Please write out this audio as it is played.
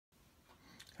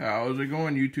How's it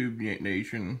going, YouTube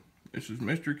Nation? This is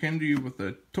Mr. Kinsey with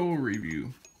a tool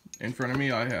review. In front of me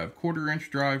I have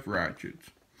 1/4" drive ratchets.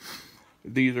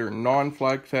 These are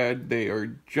non-flex head. They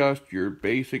are just your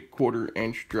basic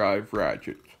 1/4" drive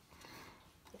ratchets.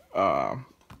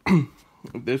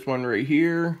 This one right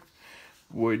here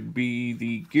would be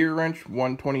the Gear Wrench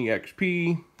 120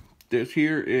 XP. This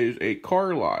here is a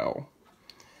Carlisle.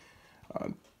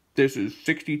 This is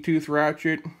 60-tooth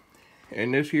ratchet,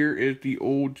 and this here is the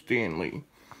old Stanley.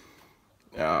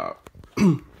 Out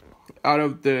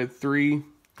of the three,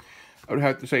 I would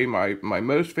have to say my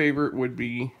most favorite would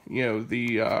be,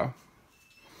 the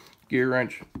Gear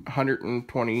Wrench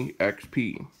 120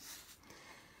 XP.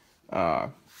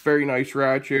 Very nice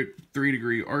ratchet,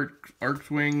 3-degree arc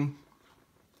swing.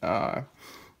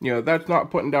 That's not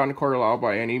putting down the Carlisle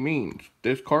by any means.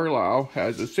 This Carlisle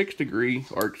has a 6-degree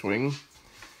arc swing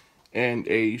and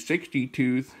a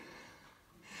 60-tooth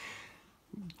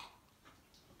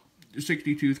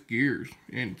gears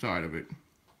inside of it.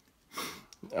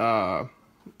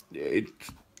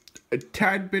 It's a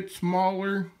tad bit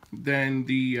smaller than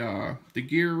the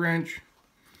Gear Wrench.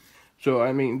 So,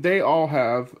 I mean, they all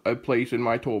have a place in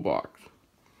my toolbox.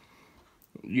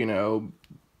 The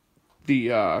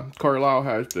Carlisle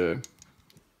has the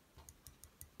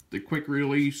quick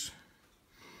release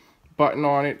button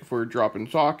on it for dropping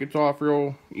sockets off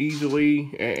real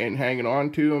easily and hanging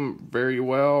on to them very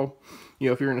well.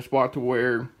 If you're in a spot to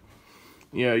where,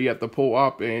 you have to pull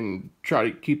up and try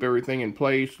to keep everything in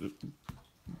place,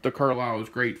 the Carlisle is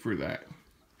great for that.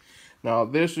 Now,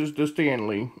 this is the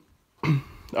Stanley.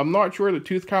 I'm not sure the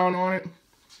tooth count on it,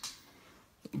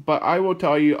 but I will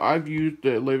tell you, I've used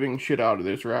the living shit out of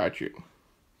this ratchet.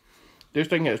 This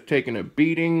thing has taken a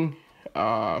beating.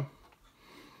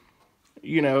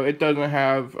 It doesn't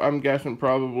have, I'm guessing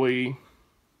probably,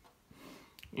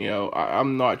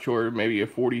 I'm not sure, maybe a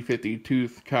 40-50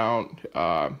 tooth count.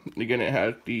 Again, it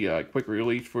has the quick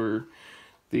release for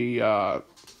the,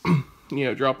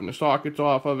 dropping the sockets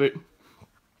off of it.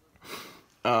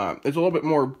 It's a little bit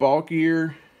more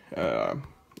bulkier.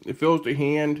 It fills the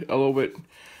hand a little bit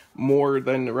more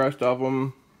than the rest of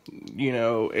them.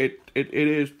 It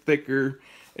is thicker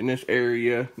in this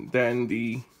area than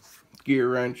the Gear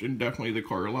Wrench and definitely the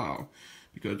Carlisle,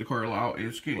 because the Carlisle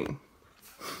is skinny.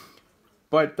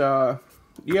 But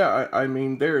yeah, I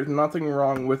mean, there is nothing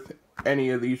wrong with any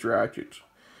of these ratchets.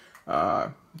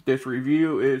 This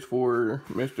review is for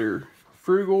Mr.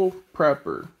 Frugal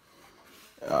Prepper.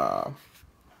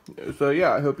 So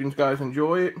yeah, I hope you guys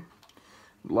enjoy it.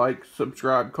 Like,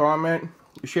 subscribe, comment,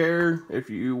 share if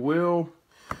you will.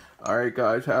 Alright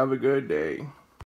guys, have a good day.